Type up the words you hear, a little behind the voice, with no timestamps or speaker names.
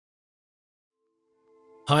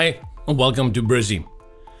Hi and welcome to Brizy.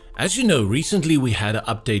 As you know, recently we had an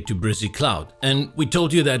update to Brizy Cloud, and we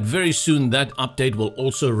told you that very soon that update will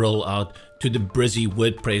also roll out to the Brizy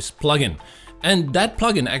WordPress plugin. And that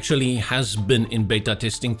plugin actually has been in beta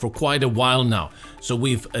testing for quite a while now. So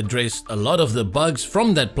we've addressed a lot of the bugs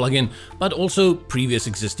from that plugin, but also previous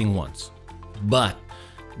existing ones. But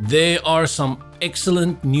there are some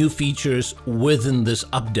excellent new features within this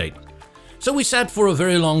update. So we sat for a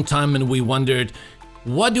very long time and we wondered,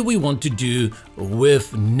 what do we want to do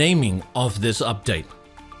with naming of this update?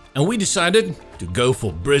 And we decided to go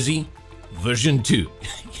for Brizy version 2.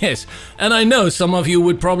 Yes, and I know some of you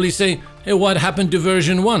would probably say, hey, what happened to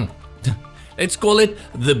version 1? Let's call it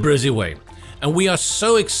the Brizy way. And we are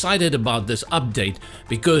so excited about this update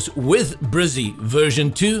because with Brizy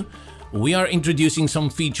version 2, we are introducing some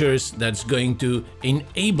features that's going to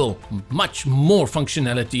enable much more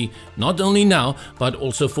functionality, not only now, but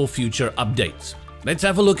also for future updates. Let's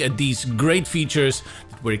have a look at these great features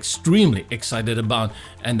that we're extremely excited about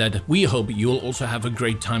and that we hope you'll also have a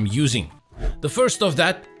great time using. The first of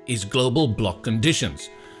that is global block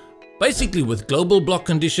conditions. Basically, with global block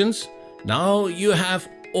conditions, now you have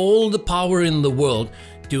all the power in the world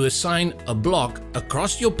to assign a block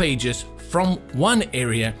across your pages from one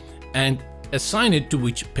area and assign it to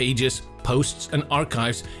which pages, posts and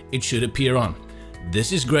archives it should appear on.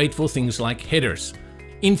 This is great for things like headers.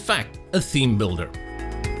 In fact, a theme builder.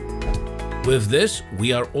 With this,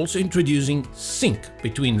 we are also introducing sync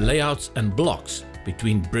between layouts and blocks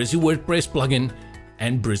between Brizy WordPress Plugin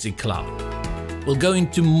and Brizy Cloud. We'll go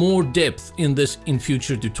into more depth in this in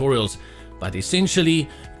future tutorials, but essentially,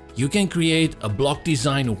 you can create a block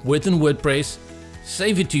design within WordPress,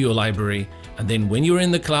 save it to your library, and then when you're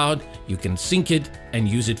in the cloud, you can sync it and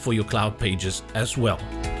use it for your cloud pages as well.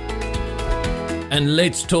 And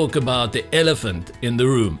let's talk about the elephant in the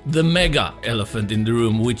room, the mega elephant in the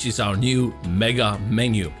room, which is our new mega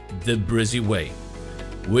menu, the Brizy way.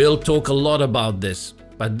 We'll talk a lot about this,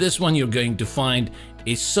 but this one you're going to find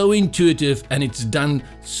is so intuitive and it's done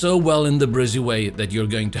so well in the Brizy way that you're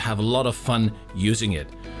going to have a lot of fun using it.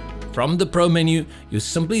 From the Pro menu, you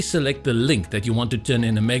simply select the link that you want to turn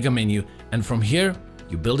in a mega menu, and from here,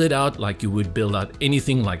 you build it out like you would build out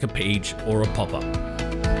anything like a page or a pop-up.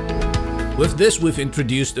 With this, we've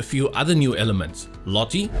introduced a few other new elements.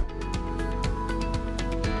 Lottie,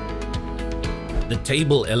 the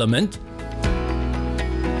table element,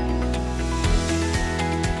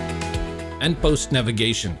 and post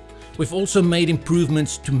navigation. We've also made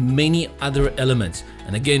improvements to many other elements.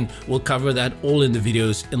 And again, we'll cover that all in the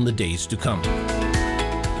videos in the days to come.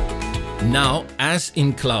 Now, as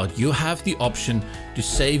in Cloud, you have the option to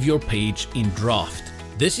save your page in draft.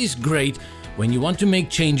 This is great when you want to make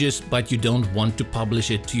changes, but you don't want to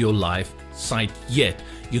publish it to your live site yet.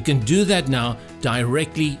 You can do that now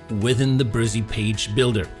directly within the Brizy page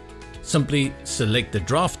builder. Simply select the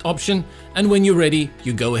draft option, and when you're ready,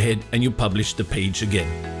 you go ahead and you publish the page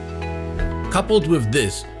again. Coupled with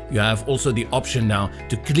this, you have also the option now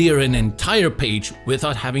to clear an entire page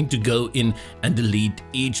without having to go in and delete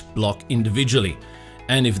each block individually.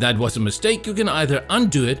 And if that was a mistake, you can either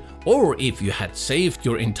undo it, or if you had saved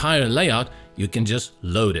your entire layout, you can just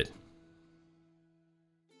load it.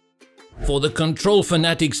 For the control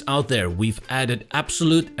fanatics out there, we've added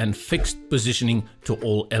absolute and fixed positioning to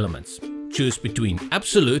all elements. Choose between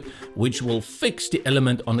absolute, which will fix the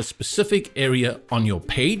element on a specific area on your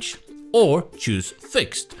page, or choose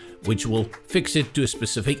fixed, which will fix it to a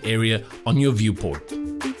specific area on your viewport.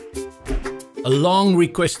 A long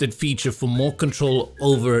requested feature for more control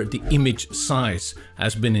over the image size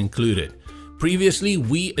has been included. Previously,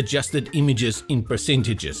 we adjusted images in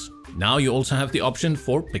percentages. Now you also have the option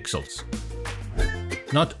for pixels.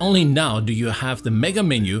 Not only now do you have the mega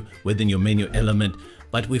menu within your menu element,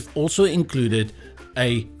 but we've also included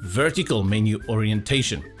a vertical menu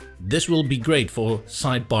orientation. This will be great for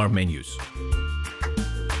sidebar menus.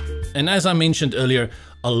 And as I mentioned earlier,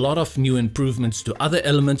 a lot of new improvements to other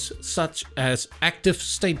elements such as active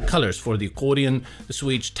state colors for the accordion, the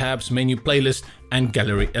switch, tabs, menu, playlist, and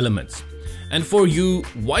gallery elements. And for you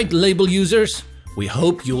white label users, we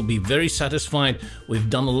hope you'll be very satisfied. We've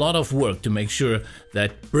done a lot of work to make sure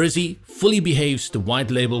that Brizy fully behaves the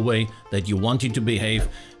white label way that you want it to behave,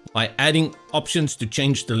 by adding options to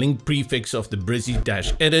change the link prefix of the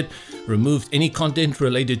brizy-edit, removed any content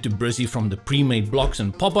related to Brizy from the pre-made blocks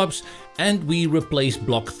and pop-ups, and we replaced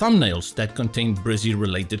block thumbnails that contain Brizy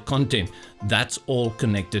related content. That's all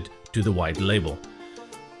connected to the white label.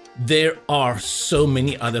 There are so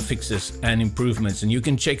many other fixes and improvements, and you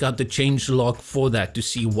can check out the changelog for that to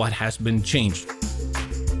see what has been changed.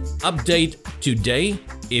 Update today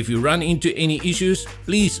If you run into any issues,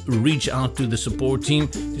 please reach out to the support team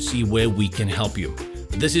to see where we can help you.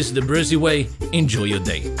 This is the Brizy way. Enjoy your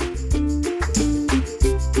day.